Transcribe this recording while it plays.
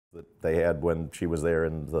that they had when she was there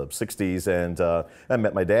in the 60s. And I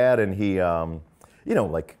met my dad, and he,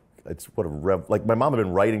 like my mom had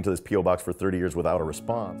been writing to this P.O. box for 30 years without a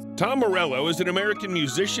response. Tom Morello is an American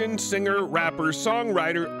musician, singer, rapper,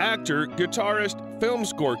 songwriter, actor, guitarist, film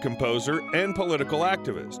score composer, and political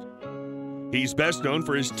activist. He's best known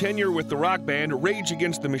for his tenure with the rock band Rage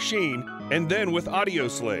Against the Machine and then with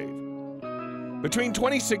Audioslave. Between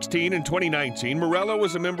 2016 and 2019, Morello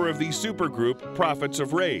was a member of the supergroup Prophets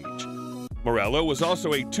of Rage. Morello was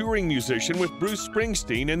also a touring musician with Bruce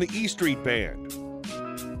Springsteen and the E Street Band.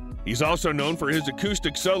 He's also known for his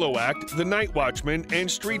acoustic solo act, The Night Watchman, and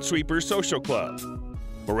Street Sweeper Social Club.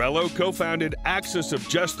 Morello co-founded Axis of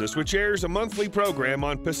Justice, which airs a monthly program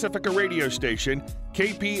on Pacifica radio station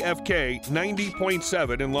KPFK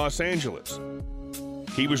 90.7 in Los Angeles.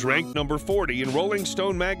 He was ranked number 40 in Rolling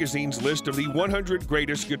Stone magazine's list of the 100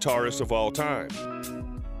 greatest guitarists of all time.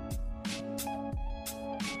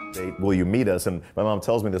 Will you meet us? And my mom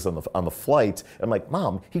tells me this on the flight. I'm like,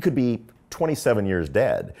 Mom, he could be 27 years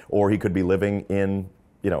dead, or he could be living in,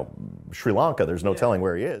 Sri Lanka. There's no telling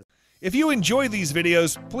where he is. If you enjoy these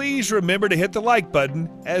videos, please remember to hit the like button,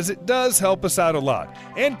 as it does help us out a lot.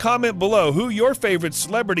 And comment below who your favorite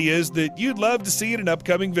celebrity is that you'd love to see in an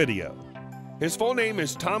upcoming video. His full name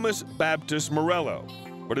is Thomas Baptist Morello,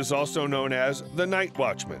 but is also known as the Night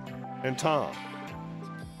Watchman and Tom.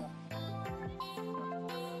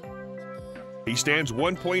 He stands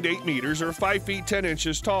 1.8 meters or 5 feet 10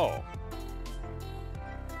 inches tall.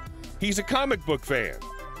 He's a comic book fan.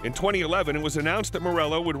 In 2011, it was announced that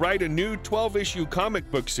Morello would write a new 12-issue comic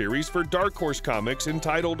book series for Dark Horse Comics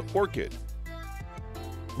entitled Orchid.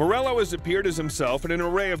 Morello has appeared as himself in an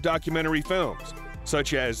array of documentary films,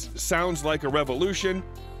 such as Sounds Like a Revolution,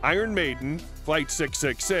 Iron Maiden, Flight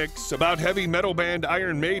 666, about heavy metal band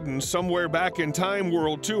Iron Maiden's Somewhere Back in Time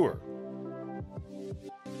World Tour.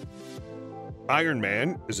 Iron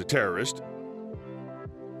Man is a terrorist.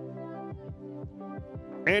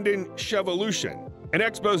 And in Chevolution, an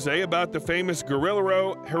expose about the famous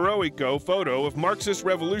Guerrillero Heroico photo of Marxist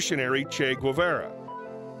revolutionary Che Guevara.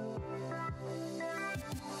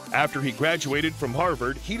 After he graduated from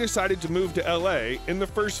Harvard, he decided to move to LA in the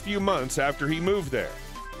first few months after he moved there.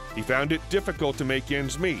 He found it difficult to make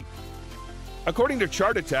ends meet. According to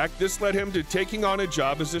Chart Attack, this led him to taking on a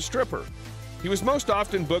job as a stripper. He was most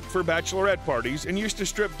often booked for bachelorette parties and used to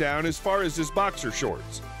strip down as far as his boxer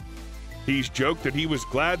shorts. He's joked that he was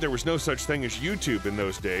glad there was no such thing as YouTube in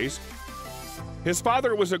those days. His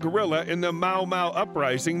father was a guerrilla in the Mau Mau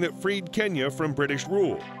uprising that freed Kenya from British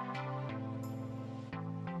rule.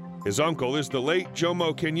 His uncle is the late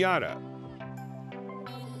Jomo Kenyatta,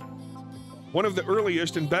 one of the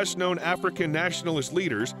earliest and best-known African nationalist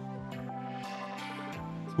leaders,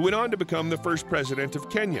 who went on to become the first president of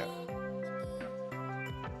Kenya.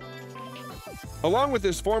 Along with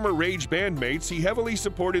his former Rage bandmates, he heavily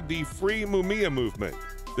supported the Free Mumia movement.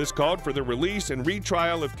 This called for the release and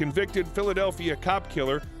retrial of convicted Philadelphia cop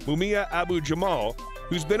killer Mumia Abu-Jamal,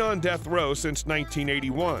 who's been on death row since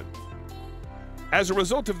 1981. As a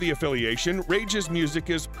result of the affiliation, Rage's music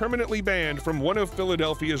is permanently banned from one of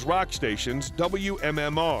Philadelphia's rock stations,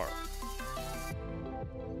 WMMR.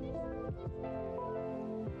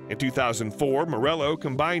 In 2004, Morello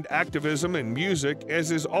combined activism and music as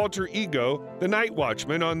his alter ego, the Night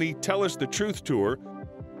Watchman, on the Tell Us the Truth tour,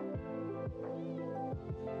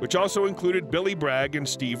 which also included Billy Bragg and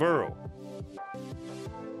Steve Earle.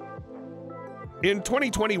 In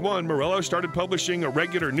 2021, Morello started publishing a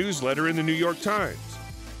regular newsletter in the New York Times.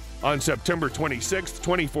 On September 26,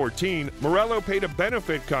 2014, Morello paid a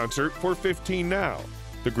benefit concert for 15 Now,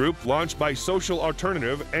 the group launched by Social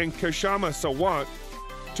Alternative and Kashama Sawant,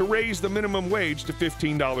 to raise the minimum wage to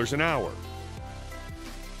 $15 an hour.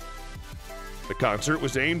 The concert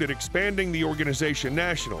was aimed at expanding the organization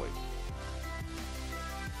nationally.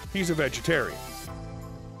 He's a vegetarian.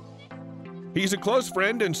 He's a close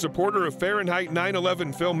friend and supporter of Fahrenheit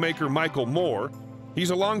 9/11 filmmaker Michael Moore.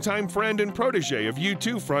 He's a longtime friend and protege of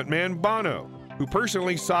U2 frontman Bono, who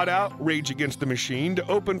personally sought out Rage Against the Machine to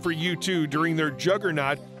open for U2 during their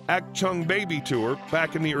juggernaut Ak Chung Baby tour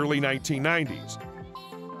back in the early 1990s.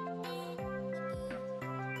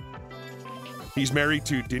 He's married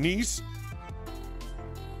to Denise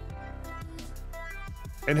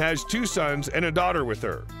and has 2 sons and a daughter with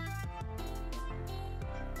her.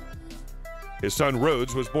 His son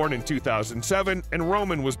Rhodes was born in 2007 and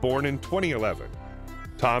Roman was born in 2011.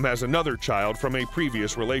 Tom has another child from a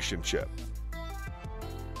previous relationship.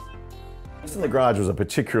 In the garage was a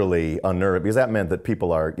particularly unnerving, because that meant that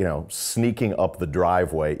people are, sneaking up the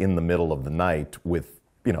driveway in the middle of the night with,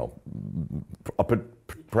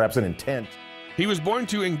 perhaps an intent. He was born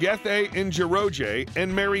to Ngethe Njoroge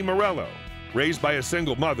and Mary Morello. Raised by a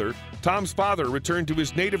single mother, Tom's father returned to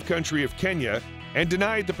his native country of Kenya and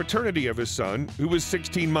denied the paternity of his son, who was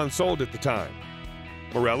 16 months old at the time.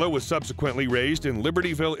 Morello was subsequently raised in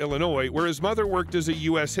Libertyville, Illinois, where his mother worked as a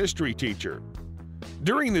U.S. history teacher.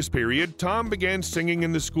 During this period, Tom began singing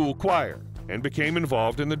in the school choir and became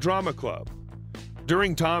involved in the drama club.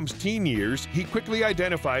 During Tom's teen years, he quickly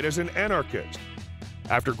identified as an anarchist.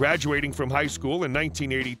 After graduating from high school in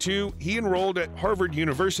 1982, he enrolled at Harvard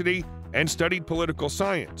University and studied political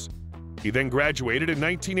science. He then graduated in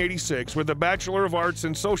 1986 with a Bachelor of Arts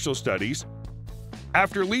in Social Studies.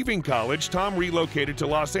 After leaving college, Tom relocated to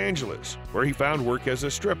Los Angeles, where he found work as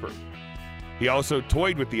a stripper. He also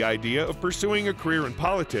toyed with the idea of pursuing a career in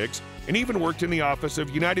politics and even worked in the office of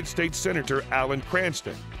United States Senator Alan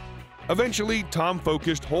Cranston. Eventually, Tom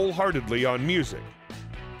focused wholeheartedly on music.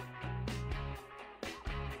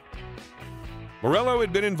 Morello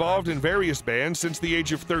had been involved in various bands since the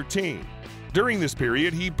age of 13. During this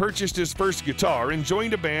period, he purchased his first guitar and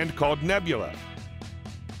joined a band called Nebula.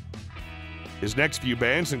 His next few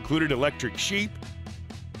bands included Electric Sheep,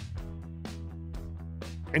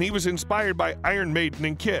 and he was inspired by Iron Maiden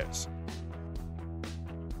and Kiss.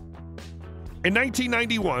 In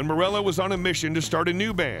 1991, Morello was on a mission to start a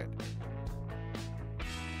new band.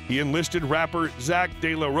 He enlisted rapper Zach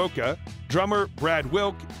De La Rocha, drummer Brad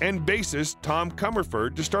Wilk, and bassist Tom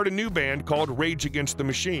Comerford to start a new band called Rage Against the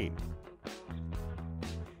Machine.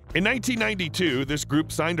 In 1992, this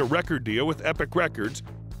group signed a record deal with Epic Records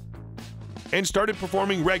and started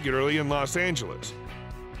performing regularly in Los Angeles.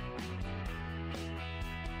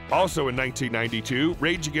 Also in 1992,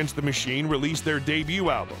 Rage Against the Machine released their debut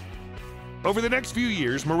album. Over the next few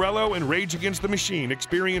years, Morello and Rage Against the Machine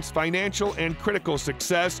experienced financial and critical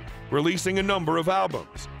success, releasing a number of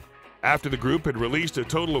albums. After the group had released a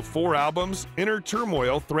total of 4 albums, inner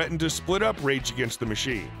turmoil threatened to split up Rage Against the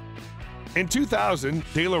Machine. In 2000,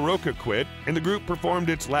 De La Rocha quit, and the group performed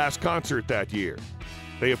its last concert that year.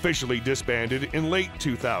 They officially disbanded in late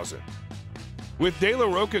 2000. With De La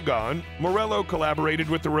Rocha gone, Morello collaborated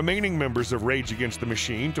with the remaining members of Rage Against the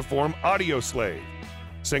Machine to form Audioslave.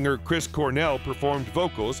 Singer Chris Cornell performed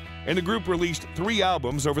vocals, and the group released 3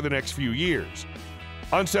 albums over the next few years.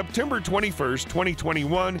 On September 21,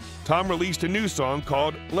 2021, Tom released a new song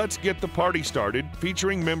called Let's Get the Party Started,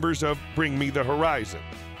 featuring members of Bring Me the Horizon.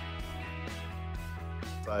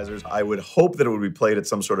 I would hope that it would be played at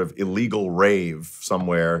some sort of illegal rave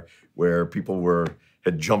somewhere where people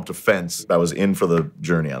had jumped a fence. I was in for the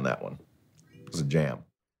journey on that one. It was a jam.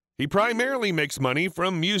 He primarily makes money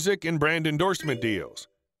from music and brand endorsement deals.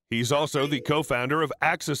 He's also the co-founder of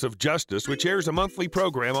Axis of Justice, which airs a monthly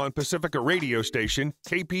program on Pacifica radio station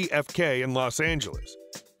KPFK in Los Angeles.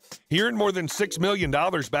 He earned more than $6 million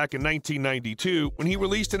back in 1992 when he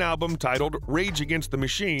released an album titled Rage Against the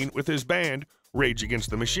Machine with his band Rage Against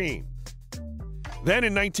the Machine. Then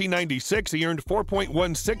in 1996, he earned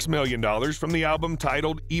 $4.16 million from the album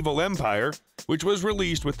titled Evil Empire, which was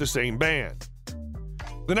released with the same band.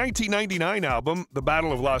 The 1999 album, The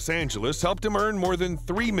Battle of Los Angeles, helped him earn more than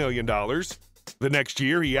 $3 million. The next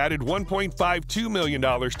year, he added $1.52 million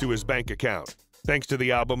to his bank account, thanks to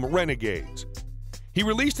the album Renegades. He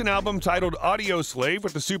released an album titled Audioslave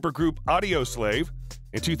with the supergroup Audioslave.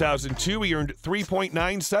 In 2002, he earned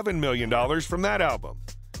 $3.97 million from that album.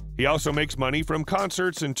 He also makes money from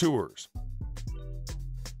concerts and tours.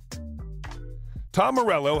 Tom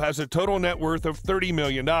Morello has a total net worth of $30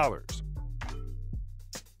 million.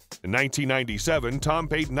 In 1997, Tom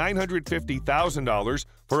paid $950,000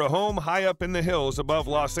 for a home high up in the hills above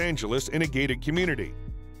Los Angeles in a gated community.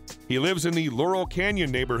 He lives in the Laurel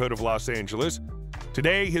Canyon neighborhood of Los Angeles.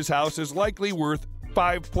 Today, his house is likely worth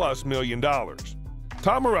 $5+ million.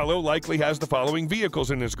 Tom Morello likely has the following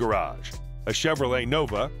vehicles in his garage: a Chevrolet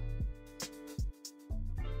Nova,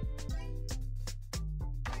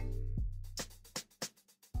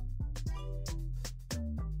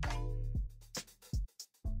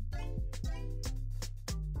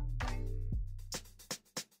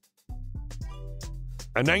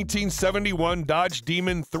 a 1971 Dodge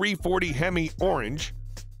Demon 340 Hemi Orange,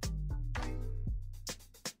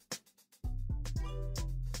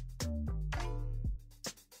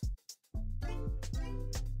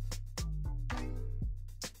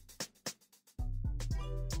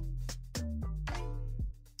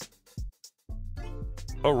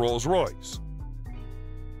 a Rolls-Royce,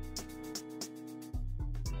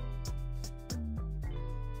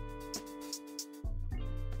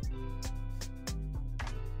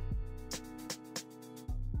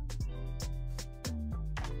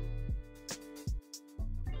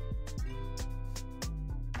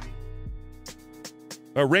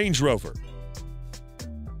 a Range Rover,